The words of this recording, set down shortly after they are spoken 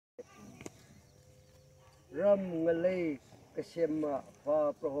ram ngalay kasema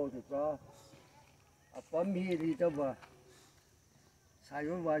fa prohod pra apam hi ri ta ba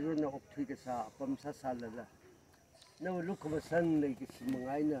sayo ba jo na opthi ke sa apam sa salala no luk ba san nei ke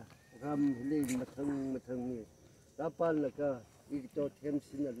simangai na ram le mathang ni tapal la ka I to them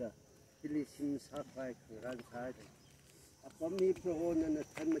sinala ili sim sa pai khran sa apam hi prohod na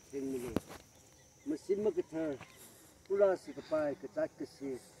than ma theng ni masim ma ka tha pula si ka pai ka tak ke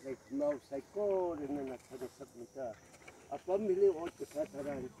si like now psycho na na thada sab mita apam mili ot ka sa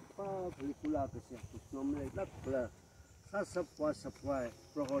tharan pa pula ka si nom le lak pla sa sapwa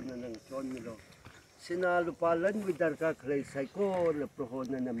prohon na nang chon milo sinalu palan widar ka khlai psycho le prohon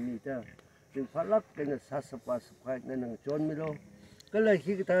na namita din falak ka na sa sapwa na nang chon milo kala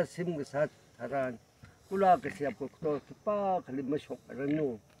hi ka sim ka sa tharan pula ka si apo to pa khali masok ranu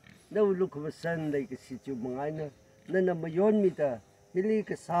no luk ba san dai ka si chu mangai na nana mayon mita hili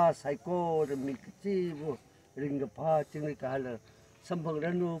ka sa psycho mi chi bo ring pa ching ka hala sambang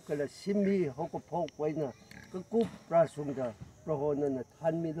ranu kala simhi hok phok paina ka kup prasum da prohona na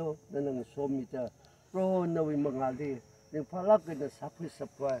than mi lo nanang som mita prohona wi mangali ning falak na sapli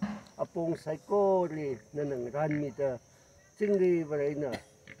sapwa apong psycho ri nanang ran mita chingri baraina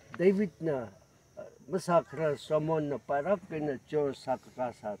David na masakra somon na parak na chor sakaka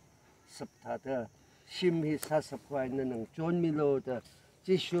sa sapthata Shimhi sasapwai na ng John Milo da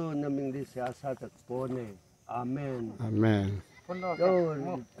Jisho na mingli si asa tak pone. Amen. Amen. Yo.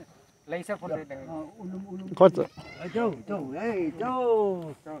 Laisa pun ada. Koto. Hey,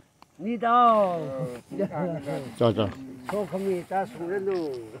 ni dao. Cho. So kami ta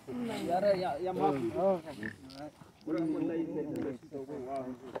surelo. Ya maaf.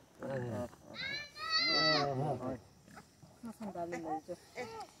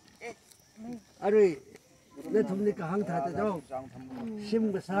 Ari, na thumni ka hang thata jo.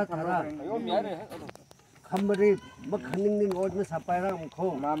 Sim ka sa thara. Khamri makhaning ning od ma sapai ram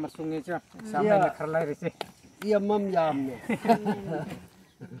kho. Ma masungi cha. Sampai na kharlai ri se. Iya mam yam ne.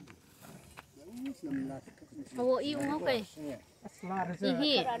 Awo I ung okay.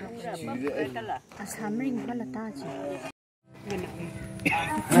 Ihi. Asamring pala ta chi.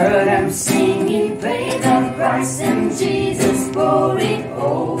 Heard them singing, praise of Christ and Jesus going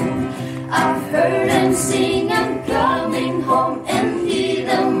home. I've heard them sing, I'm coming home and hear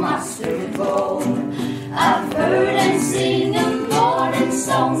the master go. I've heard them sing modern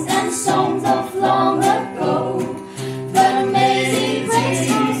songs and songs of long ago. But amazing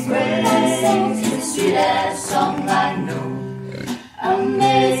grace, is the sweetest song I know.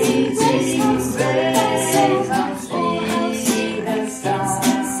 Amazing grace,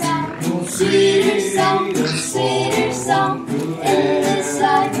 sweeter song in this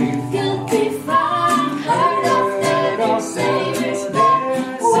life could be found. Heard of the Savior's bed,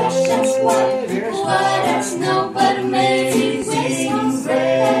 questions what else know but amazing grace is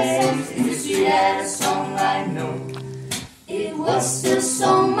the sweetest song I know. It was the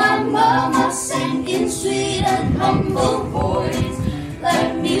song my mama sang in sweet and humble voice,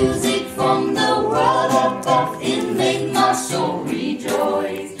 like music from the world above. It made my soul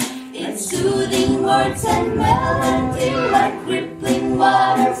rejoice. It's soothing words and melody like rippling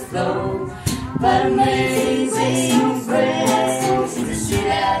water flow. But amazing grace is the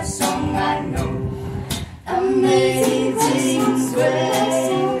sweetest song I know. Amazing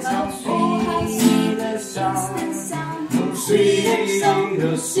grace, how sweet the sound. No sweeter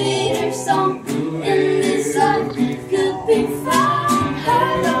song in this life could be found.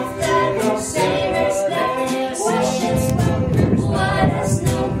 Heard of the Savior's death, questions what else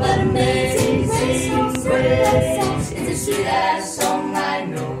know but amazing grace is the sweetest song I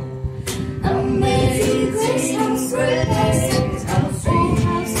know. Amazing grace, how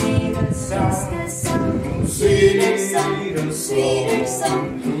sweet the sound. Sweeter song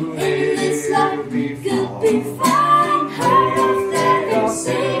in this life could be found. Heard of the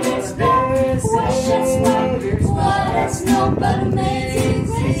Savior's death, questions what else know but amazing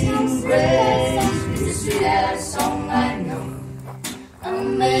grace is the sweetest song I know.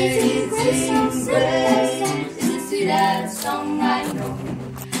 Amazing grace is the sweetest song I know.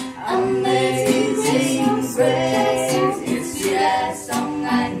 Amazing grace is the sweetest song I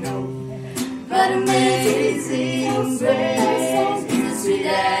know. But amazing grace is the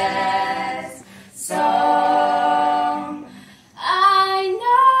sweetest song I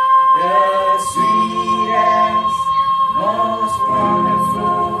know. The sweetest, most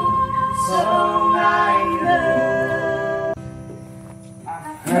wonderful song I know.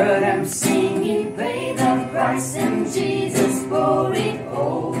 Heard them singing, praise of Christ and Jesus going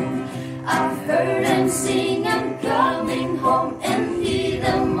home. I've heard them sing, I'm coming home and hear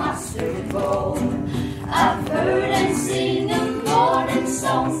the master go.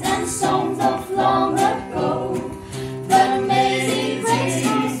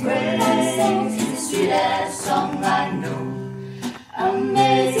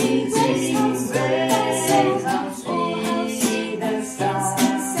 Amazing grace, how sweet the sound.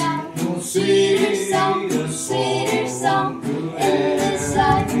 No sweeter song in this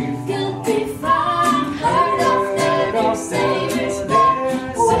life could be found. Heard of the Savior's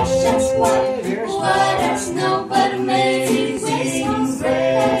name, questions what else know but amazing grace.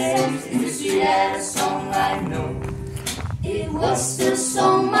 It's the sweetest song I know. It was the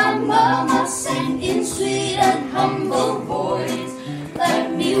song my mama sang in sweet and humble voice,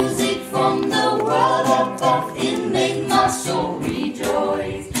 like music from the world above. It made my soul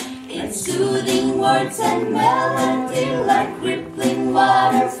rejoice. Its soothing words and melody, like rippling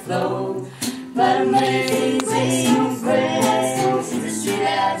water flows. But amazing grace, it's the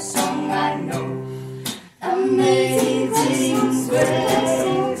sweetest song I know. Amazing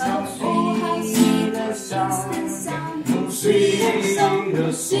grace, how sweet the sound. No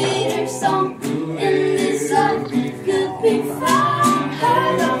sweeter song in this life could be found.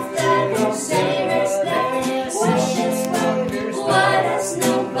 Heard of the Savior's name, questions what else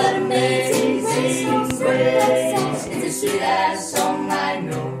know but amazing grace. It's the sweetest song I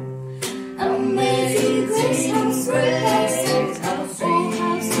know. Amazing grace, how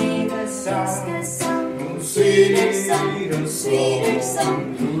sweet the sound. No sweeter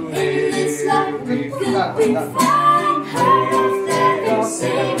song in this life could be found. Heard of the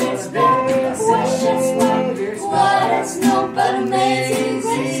Savior's name, questions what else know but amazing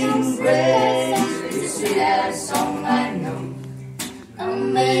grace. It's the sweetest song I know.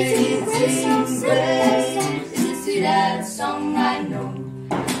 Amazing grace, it's the sweetest song I know.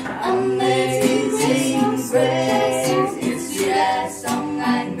 Amazing grace, it's the sweetest song I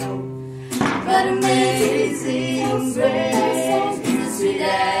know. But amazing grace is the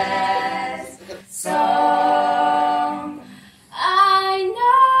sweetest song I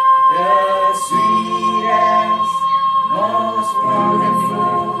know. The sweetest, most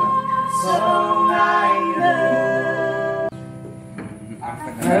wonderful song I know.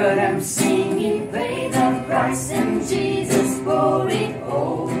 I've heard them singing, praise of Christ and Jesus bore it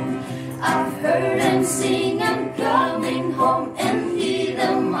all. I've heard them sing, I'm coming home, and hear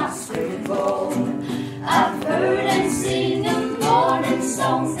the mustard bowl. I've heard them sing of morning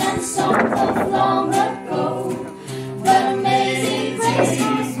songs and songs of long ago. But amazing grace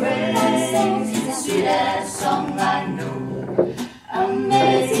is the sweetest song I know.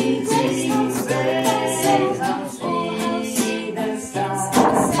 Amazing grace is how sweet the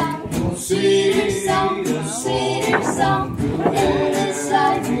sound. No sweeter song in this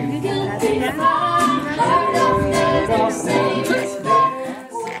life could be found. Heard of the Savior's name.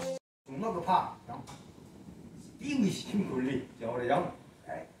 정말 파, 비위 시킨 권리, 저래요.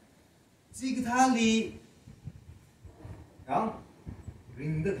 지그탈리,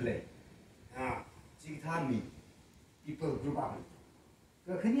 링드클레, 지그탈리, people group up.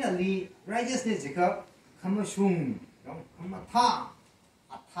 그 그냥 리 righteousness 그 감마슝, 감마타,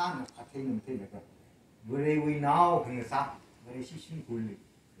 아타는 아테는 되니까. 뭐래 we now 그냥 사, 뭐래 시신 권리,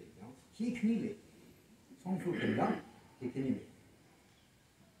 히 큰일이, 성수된다, 히 큰일이.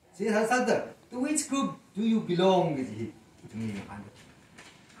 To which group do you belong?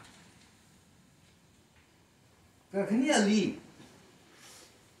 Clearly,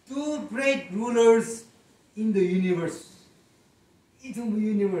 two great rulers in the universe. It's the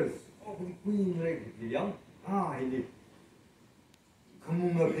universe. Oh, queen, right? He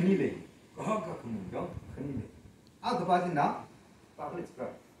Kamunga Kanile. Kaka Kamunga Kanile. Out the Bazina, public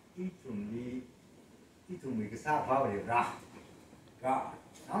spread. Itum make a sa power. God.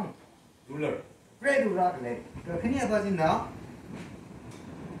 Ruler. Great ruler. Can you imagine now?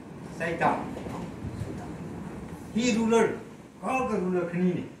 Satan. He ruler. All the ruler can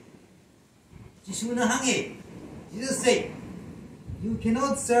you? Jesus said, you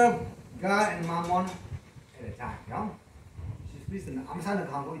cannot serve God and Mammon at a time. No? She's prison. I'm saying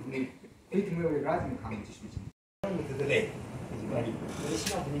I'm going to make 8 million rising coming to switch. To the lake.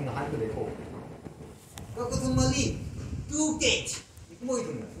 It's not being a hundred. Go to Mali. 2 gates.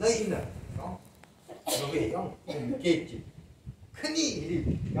 뭐이든 나이나 여기 게이지 큰이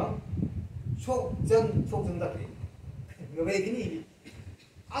일이 속전다 여기 큰이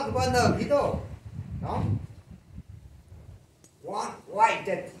아그바나 비도 one light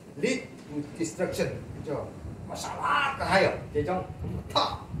that lead to destruction 저 마살라가 하여 대장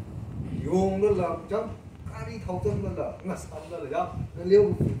타 용을라 좀 까리头针了那살了呀溜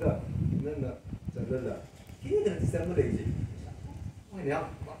的那这了这是什么来着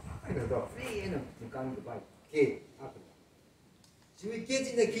그냥 막 프리에는 가는 거 봐. 게 앞에. 지금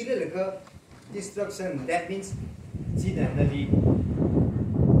깨진의 길을 그 destruction that means 지난날이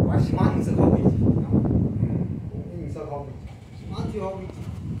와시만 인서 거기. 인서 거기. Má chưa không?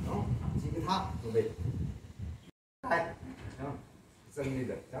 Đó, chỉ cái tháp của mình. Đây, đó, dần đi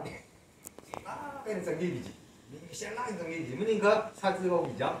được, đó. Cái này dần đi gì? Mình sẽ lại dần đi gì? Mình có sao chưa không?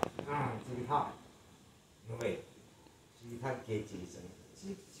 Gì chỉ cái tháp. Như vậy, chỉ cái tháp kế chỉ dần.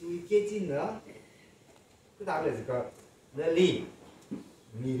 Chỉ kế chỉ nữa. 그 다음에 렐리,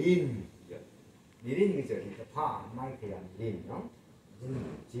 미린, 미린 그죠? 파, 마이크야 미린, 어?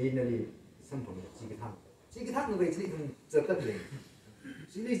 지널이 선풍이 지기탕 왜 지금 저것들이,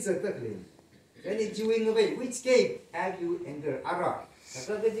 지리 저것들이, any doing away which game have you entered? 알아?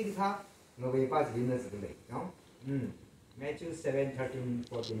 그 지기탕 너왜 빠지 있는 그래, 어? Matthew 7:13,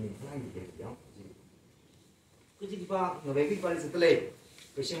 14 하는 게요. 그 지기파 너왜 그 빨리 저들래?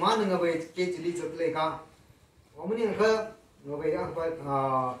 그 심한 너왜 게질리 저들래가 어머니 그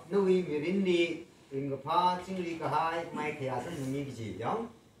너희가 너희 미린리 인가파 징리 가하이 마이크 야선 능이기지 영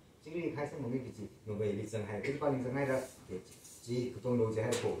징리 가이선 능이기지 너희 리정하이 그 빨리 리정하이라 지 그동 로제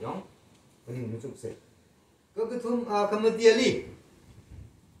하고 영 그니 무족세 그tum commercially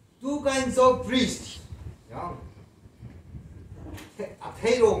two kinds of priest 영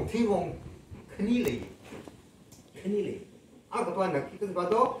태롱 큰일이 아까봐 그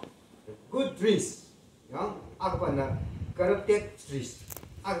봐도 good priest 영 아까봐 corrupted priest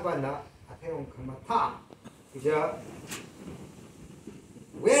아까봐 태롱 그마타 그죠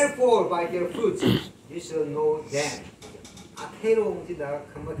wherefore by their fruits you shall know them 태롱 지다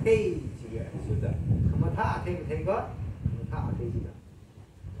그마테이 지가 수다 그마타 태이 태가 그마타 태이지다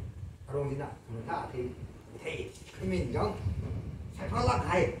아롱지나 그마타 태이 크민 영 살팔락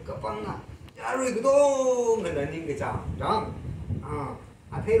하이 급방나 야루이 그동 그는 그 장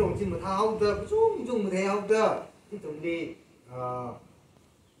thấy đồng chí mà thao được chung mà thấy học được thì chúng đi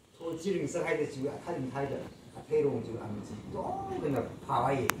thôi chỉ đừng sợ hay là chịu thay được thấy đồng chí ăn gì đó cái là phá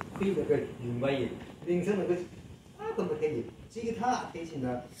bay khi được cái đừng bay đừng xem là cái không có thấy gì chỉ cái thà thấy chỉ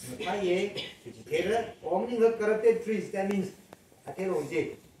là bay thì chỉ thế đó ông những cái character trees that means thấy đồng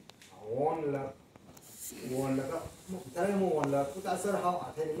chí on là cái một cái một là cái ta sợ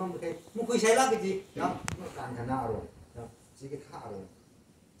họ thấy mà thấy một cái sai cái gì đó nó càng thành nào rồi chỉ cái thà rồi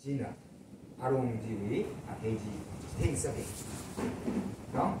지나 아롱지위 돼지 생석이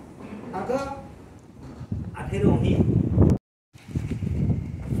어? 아까 아테롱이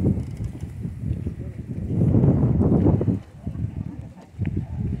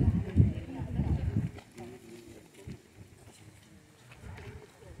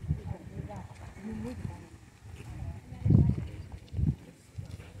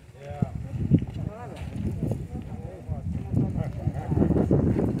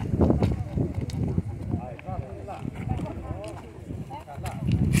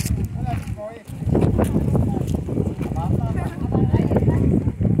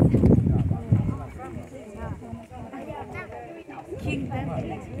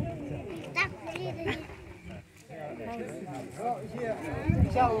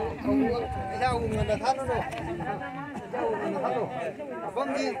sao người ta thắt nó rồi sao người ta thắt rồi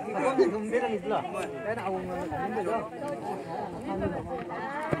con gì không biết là gì là cái nào cũng được không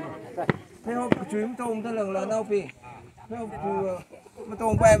thế hôm chuyến tôm tới lần là đâu phi thế hôm mà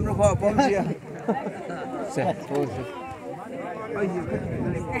tôm của em nó vợ bom gì à sẽ thôi bây giờ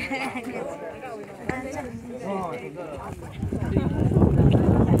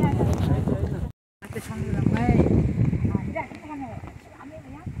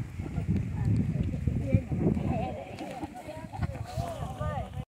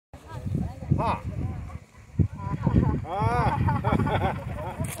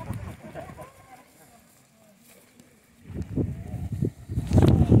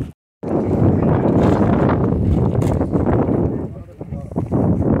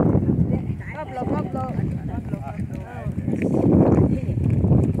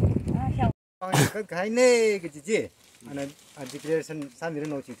cái này cái gì anh đi san miền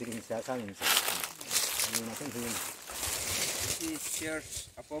nội chỉ tìm xa san miền nhưng mà không thường thì shares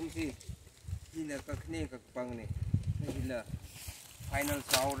apom thì là các này các bang này là final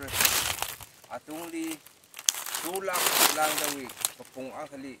round atung đi tu lang đâu vậy các phong ăn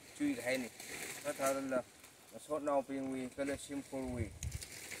khali chui cái này nó thà là số nào bên vậy cái là simple vậy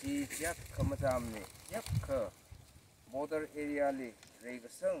thì chắc không tham này chắc khờ border area li rây cái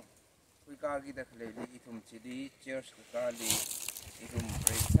sông quy ca ghi được lấy đi thùng chỉ đi church cái ca đi thùng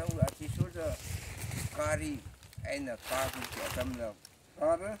rây sông là chỉ số giờ cari anh là ca cũng chỉ tâm là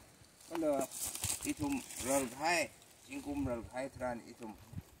đó là thùng rờ hai chính cũng rờ hai thran thùng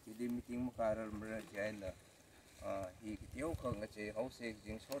chỉ đi meeting một cái rờ chạy là thì cái tiêu không cái chế hậu sẽ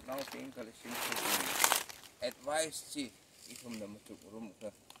chính số nào tiếng cái là simple advice chỉ thùng là một chục room cơ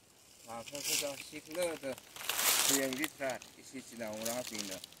cái đó xích nữa yang ditra isi cina orang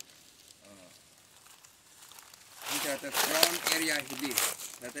pina. Kita ada ground area hidi.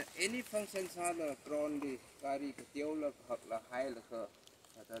 Ada any function sana ground di kari ketiau lah, hak lah, high lah ke.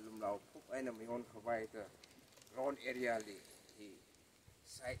 Ada lumlau puk ay na mihon kawai ke ground area li hi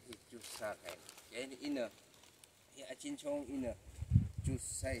site hi jus sa kai. Jadi ina hi achin chong ina jus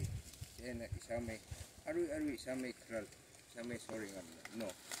sai. Jadi isame aru isame kral isame sorry no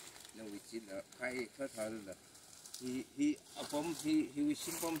wichit la kai thal la. He apom he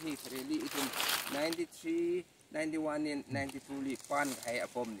wisim he really itum 93 91 and 92 li pan kai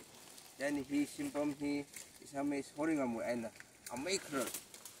apom ni. Jadi he simpom he isame sorry ngamu ana amai kral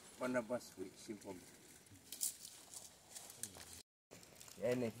panabas wi simpom.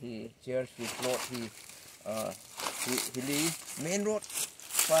 Jadi he church he plot he li main road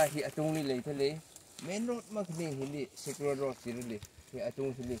pa hi atung ni le thale main road mak ni hi li secret road si li hi atung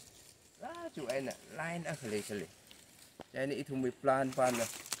hi li la chu ai na line a khale khale yani ithum bi plan pan na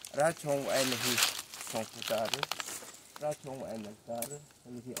ra chong ai na hi chong puta ra chong ai na ta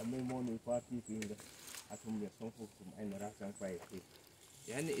ni hi ame mo ni party ping da athum bi chong pu tum ai na ra chang pai hi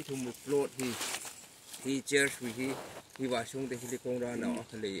yani ithum bi plot hi church hi wa chung de hi kong ra na a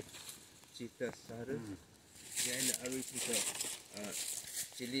khale chita sar yani ari chita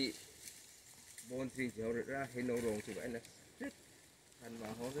chili bon tree jor ra he no rong chu anh han ma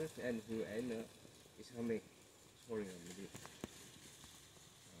ho re and who anh is how me sorry I'm the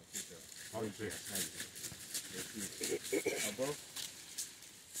how is it above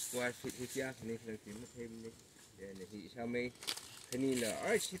qua sự thi chia này là chỉ một thêm này để này thì sao me cái này là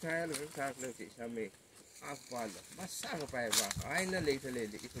ở chỉ thay là khác là chỉ sao me áp vào là bắt sang cái bài và ai nó lấy cái lấy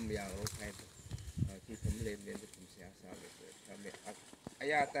cái thùng bia rồi thay khi thùng lên thì thùng xe sao để sao me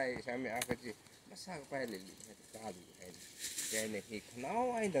ayah tay sama aku je masak pai le li ta lu hai je ne hi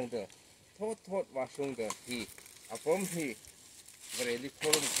khnau ai dang de thot wa sung de hi apom hi vre li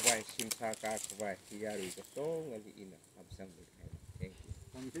kolum kwai sim sa ka kwai hi ya ri to to ngali ina am sang lu hai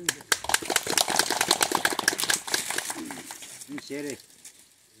thank you ni shere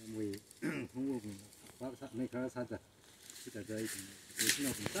mui hong wo ba sa me kha sa da kita dai ni sino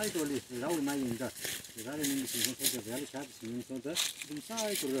kun sai to li rau mai yin da ra le ni sin ko de ya li cha sin so da kun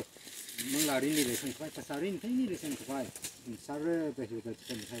sai to mong la rin le sen kwai sa rin thai ni le sen kwai sa re de hi da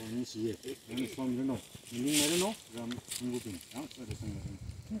chen sai ni si ye ni som no ni me no ram ngu bin ang so de sen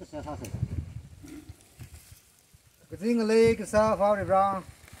ni ka sa sa cái gì người cái sao phao được ra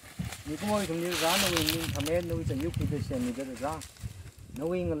ni ko moi thong ni ra no ni thame no chen yu ki de sen ni de ra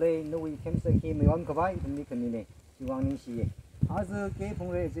knowing người knowing kem se ki me on ka bai ni kan ni ne chi wang ni si ye आज के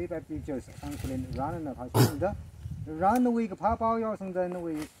फुंगरे जे बा pictures सांखलेन रान न फासिन the run we का फा पाव यो संग the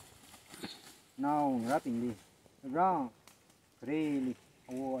we now रापिंग ली रा रेली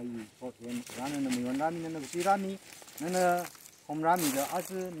ओ आई फोट one रान न मी one Rami न सी रामी न होम रामी द आज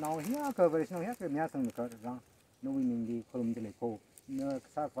नाउ हिया का वर्स नाउ हिया का म्या संग का रा नो वी मिंग दी खोलम दे ले को न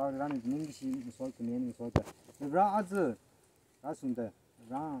सा फा रान मिंग सी सो के ने सो द रा आज रा सुन द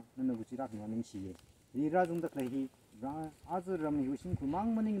रा न गुची रा न मिंग सी ये री रा जुंग द क्ले आज रमी हुसिम खुमांग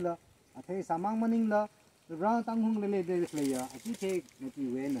मनिंगला अथे सामांग मनिंगला रा तांगहुंग ले दे लेया अति थे नति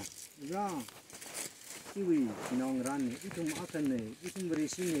वेना रा तिवी नोंग रान इथुम आखन ने इथुम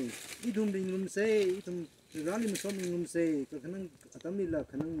बरेसी ने इथुम बिंगुम से इथुम राली मसोम बिंगुम से कखनंग अतमि ला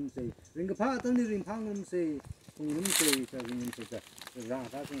खनंग से रिंग फा अतमि रिंग फांगुम से खुंगुम से बिंगुम से रा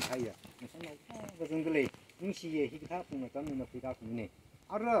रा जों खाया मसन गजों गले निसिये हिथा खुंग अतमि न फिदा खुने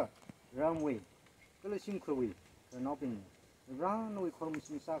आरो रामवे गले SIM खरवी nó bình ra nuôi con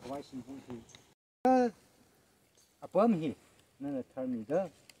mình sa cái vai sinh phong thì à bơm hi nên là thay mình đó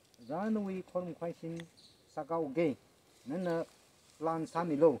ra nuôi con mình khoai sinh sa cao ghê nên là lan sa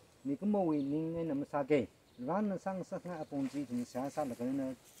mi lô mình cứ mua mình nên là sa ghê ra nó sang sa ngay bông gì thì sa sa là cái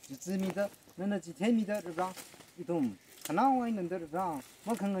nên chỉ mi đó nên là chỉ thêm mi đó ra cái thùng khả năng anh nên đó ra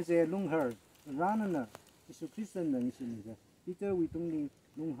mà không có gì lung hở ra nên là Jesus Christ nên là như thế Peter we tung đi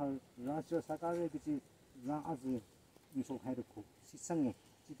lung hở ra cho sa cao cái ra azu insok hai ko si sange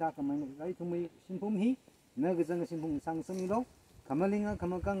kita kamai rai thumai sinphum hi na ga jang sinphum sang sang lo kamalinga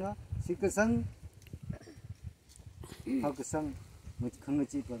kamakanga sikasang hakasang mut khang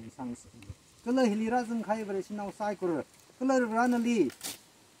chi pa sang kala hilira jang khai bare sinau sai kur kala ranali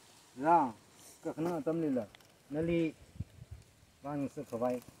ra ka khana tamlila nali bang se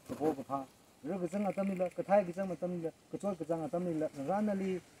khawai ko ko pha ro ga jang tamlila ka thai ga jang tamlila ka chol ka jang tamlila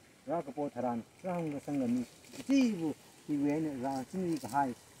ranali ra ka po tharan rang ga sang ni ji bu ti we ne ra chin ni ka hai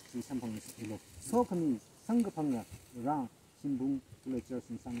si sam phang ni lo so khani sang ga phang ga ra sim bung lecture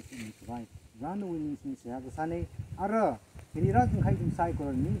sin sang ni ka bai ra no win sin se ga sa ne ara ni ra jing khai jing sai ko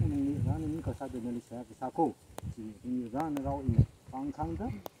ni ni ra ni ka sa de ni sa ga sa ko chỉ như ra nó rau in phang khang đó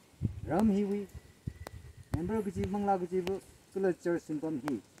ram hi vi member cái gì mang la cái gì bu cái là chơi symptom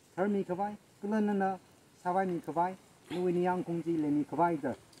hi thar mi khawai cái là nó savai mi khawai nuôi niang kung ji le mi khawai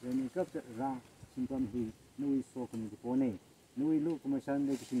đó le mi cấp ra symptom hi nuôi so cũng như thế này nuôi lu commercial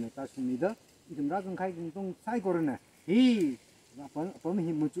này cái gì ta sung mi đó 이좀 라근 가이 좀 사이 거르네 이 범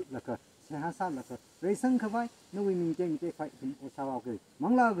힘 무주 라카 세하사 라카 레이선 커바이 노위 민제 민제 파이 좀 오사와게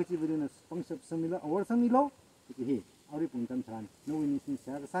망라 그 집으로는 방섭 섬밀로 어월 섬밀로 그게 아우리 분담 사람 노위 민신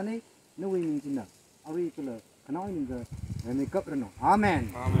세하가 사네 노위 민진나 아우리 그 그나오는 거 메이크업으로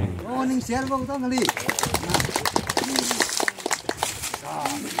아멘 아멘 오닝 셰어 봉도 늘리 자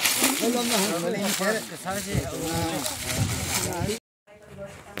그러면 늘리 셰어 사지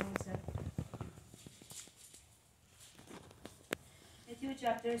Matthew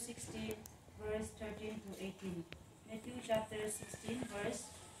chapter 16, verse 13 to 18. Matthew chapter 16,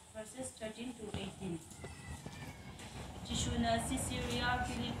 verses 13 to 18. Jishuna Sisiria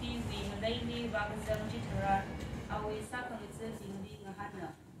Philippi we Malayli Bagazang Jitaran, Awi Sakangzi Bingli Ngahana.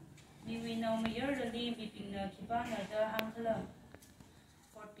 Ni we know Mayerly Biping the Kibana the Hankala.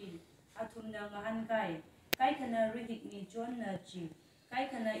 14. Atumna Ngahankai. Kaikana Ridik ni John Naji.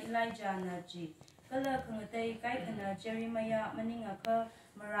 Kaikana Elijah Naji. Kala Kangatay Kaikana Jeremiah Maningaka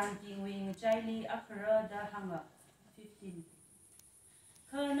Maranti Wing Jaili Akara da Hanga. 15.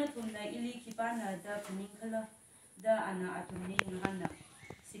 Kana Tumna Ili Kibana da Peninkala da Ana Atumni Ngahana.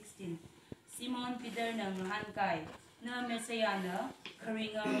 16. Simon Peter na Ngahankai na Mesayana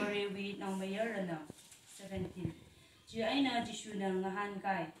Karinga Marewi na Mayarana. 17. Jiaina Jishu na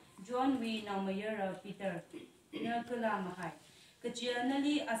Ngahankai John we na Mayara Peter na Kalamahai.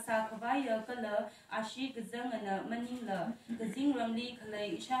 Kajianali asa kawaya kala ashi gazangana maningla gazing ramli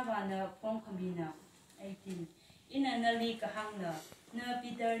kalay ishabana pong kamina. 18. Ina nali kahangna na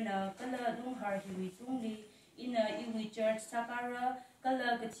Peter na kala lunghar hiwi tungli ina iwi church sakara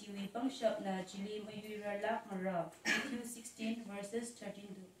kala gatiwi pangshap na chili mayura lakmara. Matthew 16 verses 13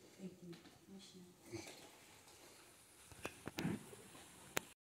 to 18.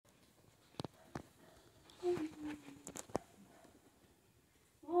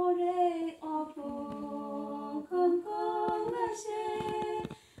 Ore opo kongkongashe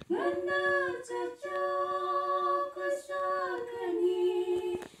ngana chacha kusakani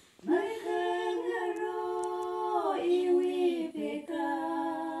marhengaro iwi beka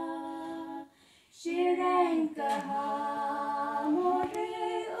shirenkaha more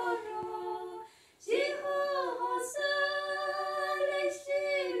oro jiho hosa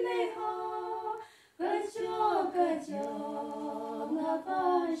leishimeho kacho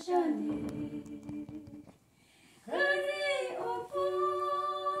Shani Hari Opo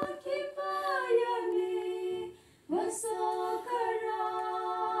Kipayami Masokara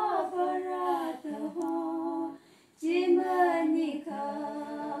Barataho Jimanika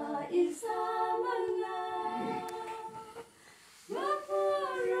Isamanga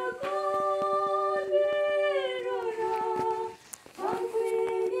Mapurago Nirora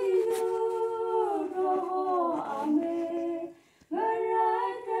Ankwinino Roho Ame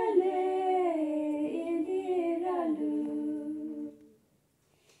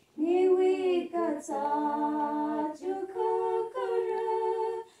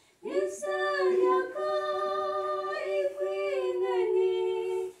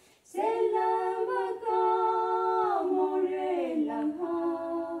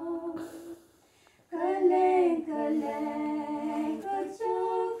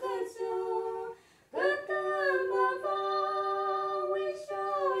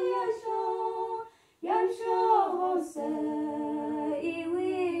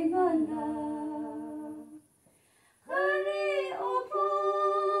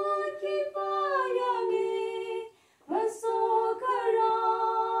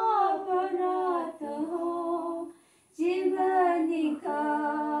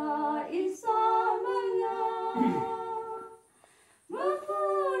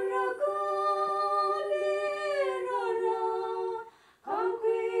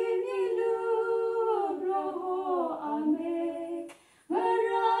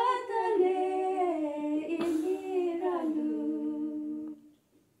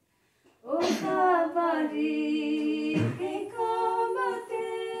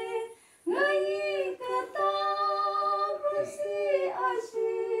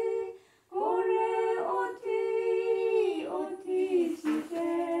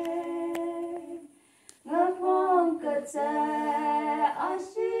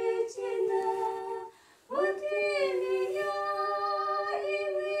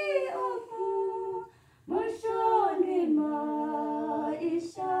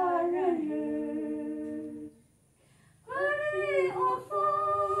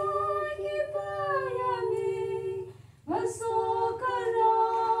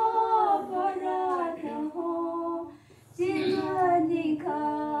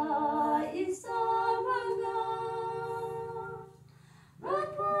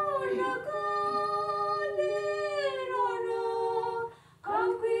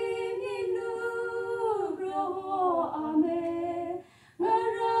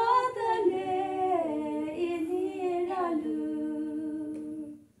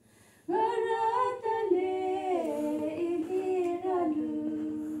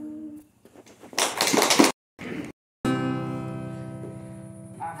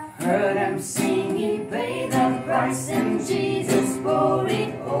singing, pray the price and Jesus for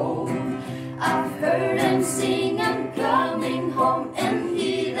it all. I've heard them sing, I'm coming home, and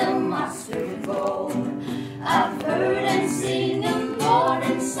hear the master call. I've heard them sing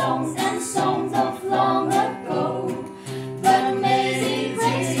modern songs and songs of long ago. But amazing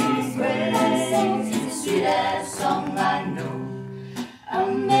grace is the sweetest song I know.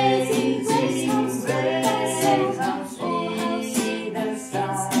 Amazing grace is how sweet the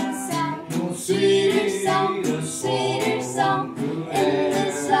sound. No sweeter song in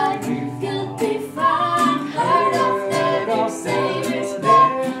this life could be found. Heard of the dear Savior's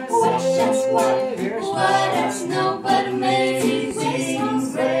blood, washed white as snow. But amazing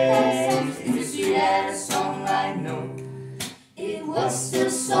grace is the sweetest song I know. It was the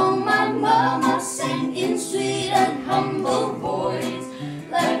song my mama sang in sweet and humble voice,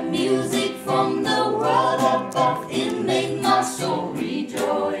 like music from the world above. It made my soul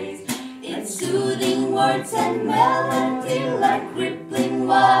rejoice. Its soothing words and melody, like rippling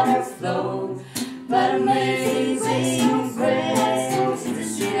water flow. But amazing grace is the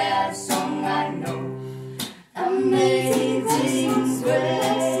sweetest song I know. Amazing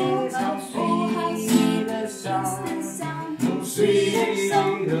grace, how sweet the sound. No sweeter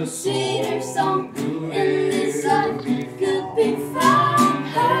song in this life could be found.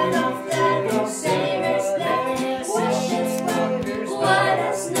 Heard of the dear Savior's blood, washed white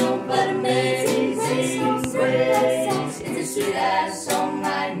as snow. But amazing grace is the sweetest song I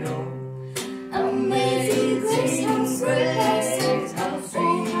know. Amazing grace, how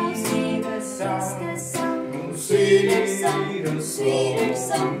sweet the sound. No sweeter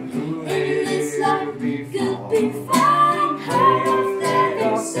song in this life could be found. Heard of the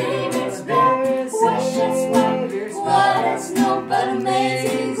dear Savior's blood, washed white as snow. But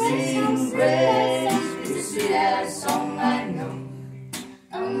amazing grace is the sweetest song I know.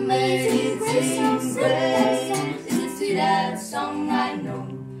 Amazing grace is the sweetest song I know.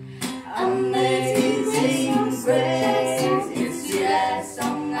 Amazing grace is the sweetest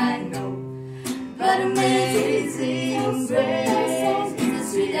song I know. But amazing grace is the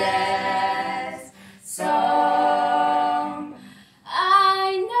sweetest song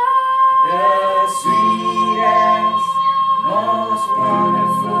I know. The sweetest, most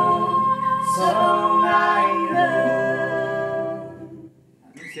wonderful song I know.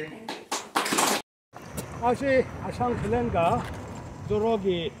 아시 아상클렌가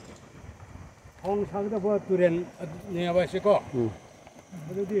조로기 홍상도 뭐 두렌 내야바시고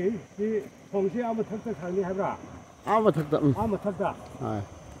그러디 이 홍시 아무 탁탁 살니 하라 아무 탁다. 아무 탁다 아.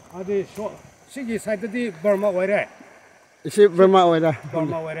 아디 소 시기 사이드디 버마 와이래 시 브마 오이다.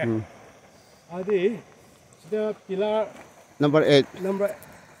 버마 와이래 아디 시다 필라 넘버 8. 넘버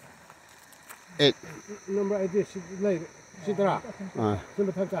 8. 넘버 8 시라이 시더라 아.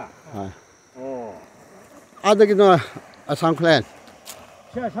 좀 탁다 아. 오 아드기노 아상클렌.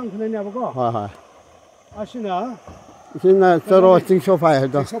 시 아상클렌이야 보고 하하. 아시나 신나 서로 징쇼파이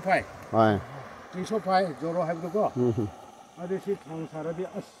해도. 소파이 아. 소파이 조로 해보고 아저씨 장사라디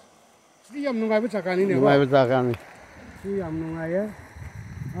시리 없는가 봐 잠깐이네. 누가 बता가니. 시리 없는가에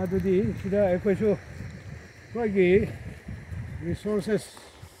아두디 시다 에코쇼 거기 resources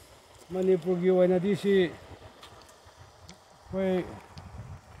Manipur gi wana di si koi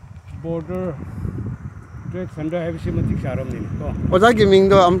border trade center hai si matik saram ni ko 오자기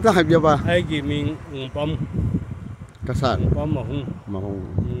밍도 아무튼 합여 봐. ai gi ming pam 가산. pam mahung 마홍.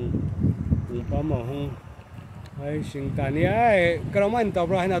 pam mahung ai sing tani ai kraman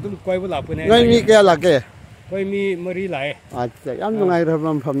tabra hai na tum koi bu lap ne 너희 미 깨야 라게. koi mi mari lai 아, 진짜 얌 누가이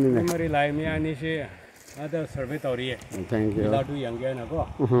러번 펌니네. mari lai mi ani si ada survey tori 땡큐. ila tu yang ge na ko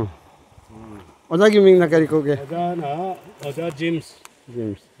오자기 밍나 가리고게. oja na oja James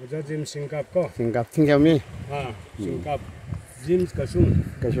제임스. oja James singkap ko 싱갑 팅겨미. singkap James kasung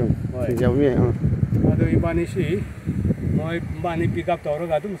가숑. 팅겨미. ado ibani si moi bani pick up tawra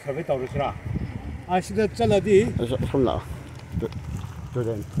ga dum survey tawra sira asida chaladi 손나.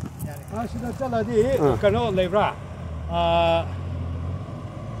 조전. asida chaladi kano lebra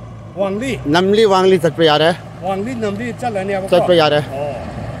wangli 남리 왕리 젖배 야래. wangli namdi chalani aba 젖배 야래.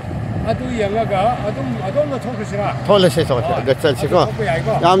 adu yanga ga adum na thok sira 톨레세서. 그 젖시고. thok ya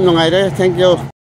ko 얌 누가이래. 땡큐.